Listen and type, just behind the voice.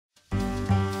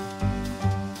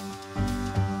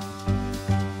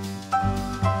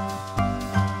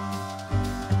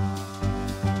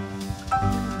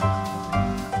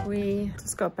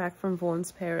got back from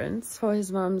Vaughn's parents for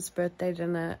his mom's birthday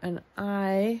dinner, and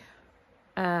I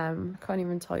can't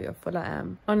even tell you how full I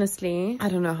am. Honestly, I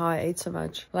don't know how I ate so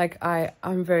much. Like,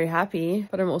 I'm very happy,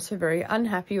 but I'm also very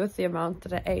unhappy with the amount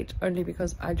that I ate, only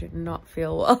because I do not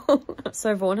feel well.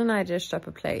 So Vaughn and I dished up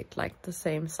a plate like the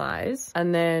same size,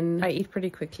 and then I eat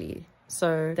pretty quickly.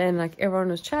 So then, like, everyone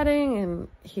was chatting, and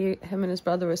him and his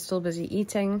brother were still busy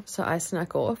eating, so I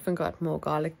snuck off and got more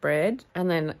garlic bread, and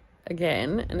then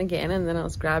again and again, and then I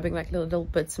was grabbing like little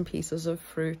bits and pieces of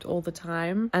fruit all the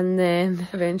time. And then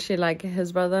eventually, like,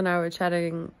 his brother and I were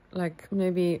chatting like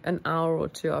maybe an hour or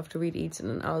two after we'd eaten,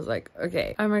 and I was like,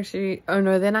 okay, I'm actually, oh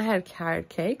no, then I had carrot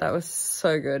cake. That was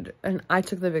so good, and I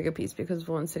took the bigger piece because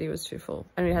Vaughn said he was too full,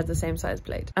 and we had the same size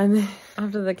plate. And then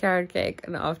after the carrot cake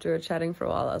and after we were chatting for a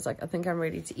while, I was like, I think I'm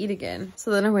ready to eat again.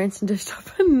 So then I went and dished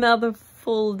up another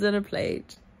full dinner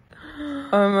plate.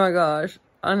 Oh my gosh.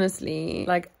 Honestly,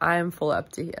 like, I am full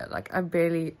up to here. Like, I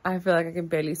feel like I can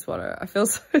barely swallow. I feel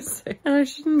so sick. And I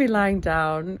shouldn't be lying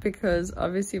down because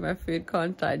obviously my food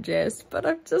can't digest. But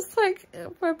I'm just like,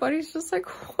 my body's just like,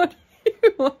 what do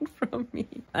you want from me?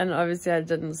 And obviously I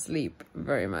didn't sleep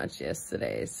very much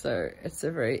yesterday. So it's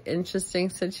a very interesting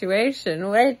situation.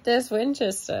 Wait, there's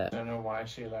Winchester. I don't know why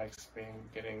she likes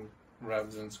getting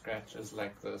rubs and scratches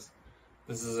like this.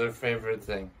 This is her favorite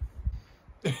thing.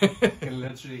 I can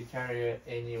literally carry her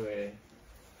anywhere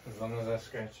as long as I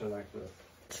scratch her like this.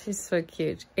 She's so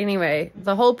cute. Anyway,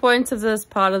 the whole point of this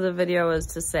part of the video was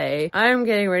to say I'm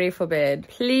getting ready for bed.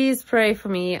 Please pray for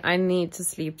me. I need to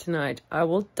sleep tonight. I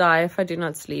will die if I do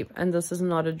not sleep, and this is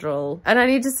not a drill. And I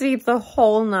need to sleep the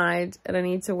whole night, and I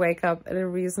need to wake up at a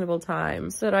reasonable time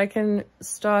so that I can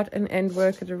start and end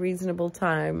work at a reasonable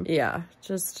time. Yeah,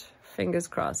 just fingers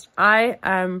crossed. I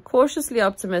am cautiously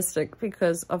optimistic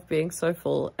because of being so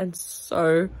full and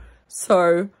so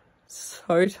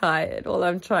tired while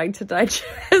I'm trying to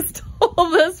digest all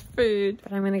this food.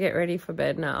 But I'm gonna get ready for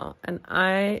bed now, and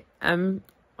I am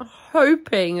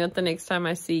hoping that the next time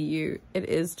I see you, it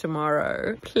is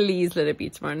tomorrow. Please let it be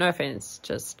tomorrow. No offense,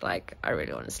 just like, I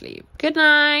really want to sleep. Good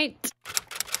night.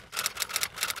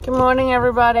 Good morning,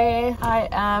 everybody. I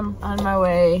am on my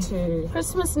way to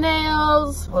Christmas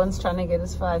nails. One's trying to get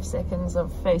his 5 seconds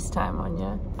of FaceTime on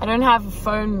you. I don't have a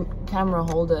phone camera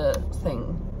holder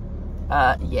thing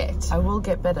yet. I will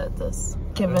get better at this,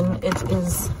 given it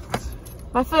is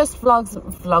my first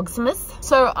vlogmas.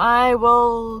 So I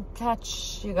will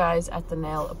catch you guys at the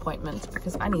nail appointment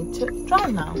because I need to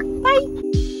drive now. Bye.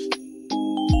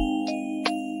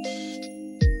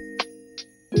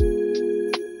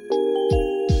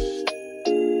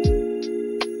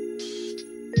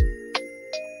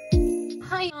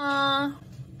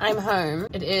 I'm home.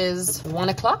 It is 1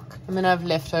 o'clock. I'm gonna have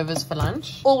leftovers for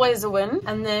lunch. Always a win.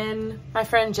 And then my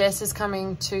friend Jess is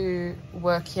coming to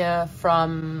work here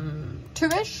from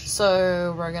 2ish.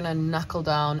 So we're gonna knuckle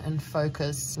down and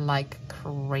focus like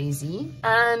crazy.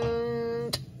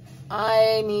 And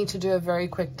I need to do a very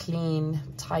quick clean,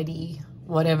 tidy,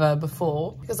 whatever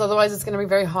before, because otherwise it's gonna be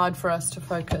very hard for us to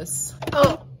focus.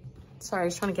 Oh, sorry, I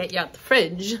was trying to get you out the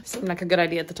fridge. Seemed like a good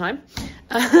idea at the time.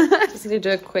 Just need to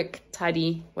do a quick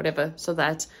tidy whatever so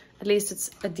that at least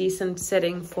it's a decent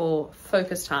setting for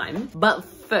focus time. But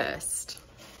first,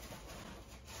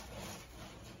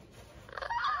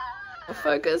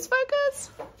 focus.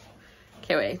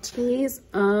 Okay, wait. These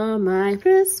are my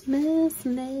Christmas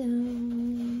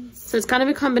nails. So it's kind of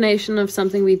a combination of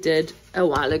something we did a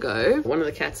while ago. One of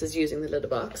the cats is using the litter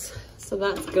box, so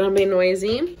that's gonna be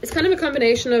noisy. It's kind of a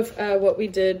combination of what we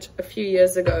did a few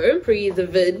years ago, pre the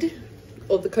vid,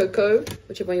 or the cocoa,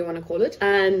 whichever one you want to call it.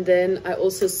 And then I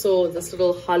also saw this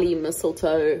little holly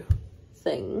mistletoe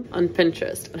thing on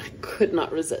Pinterest, and I could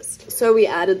not resist. So we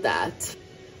added that.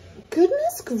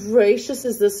 Goodness gracious,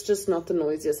 is this just not the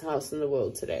noisiest house in the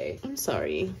world today? I'm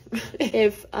sorry.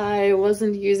 If I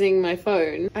wasn't using my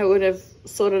phone, I would have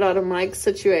sorted out a mic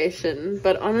situation,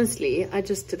 but honestly, I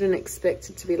just didn't expect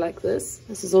it to be like this.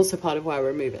 This is also part of why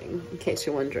we're moving, in case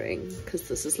you're wondering, because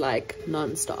this is like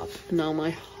non-stop. And now my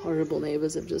horrible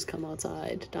neighbors have just come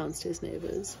outside, downstairs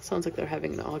neighbors. Sounds like they're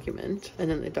having an argument, and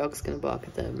then the dog's gonna bark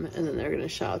at them, and then they're gonna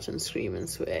shout and scream and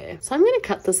swear. So I'm gonna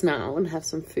cut this now and have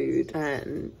some food,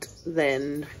 and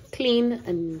then clean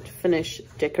and finish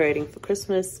decorating for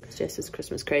Christmas, because Jess is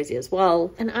Christmas crazy as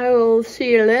well. And I will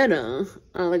see you later,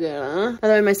 alligator.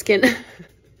 Although my skin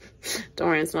don't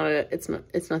worry,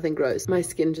 it's nothing gross. My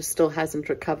skin just still hasn't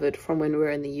recovered from when we were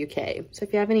in the UK. So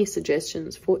if you have any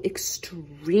suggestions for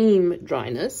extreme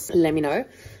dryness, let me know.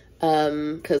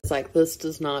 Because like this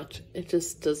it's not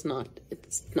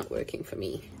working for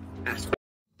me at all.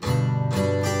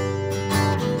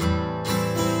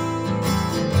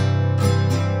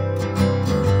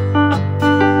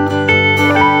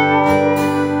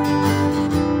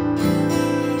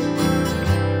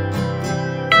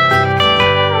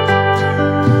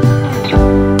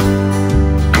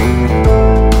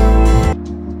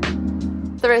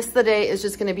 rest of the day is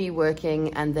just going to be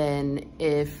working, and then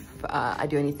if I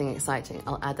do anything exciting,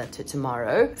 I'll add that to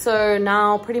tomorrow. So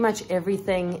now pretty much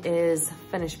everything is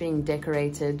finished being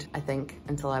decorated, I think,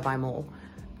 until I buy more.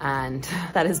 And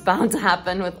that is bound to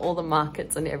happen with all the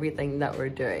markets and everything that we're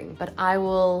doing. But I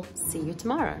will see you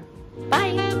tomorrow.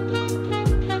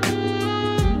 Bye.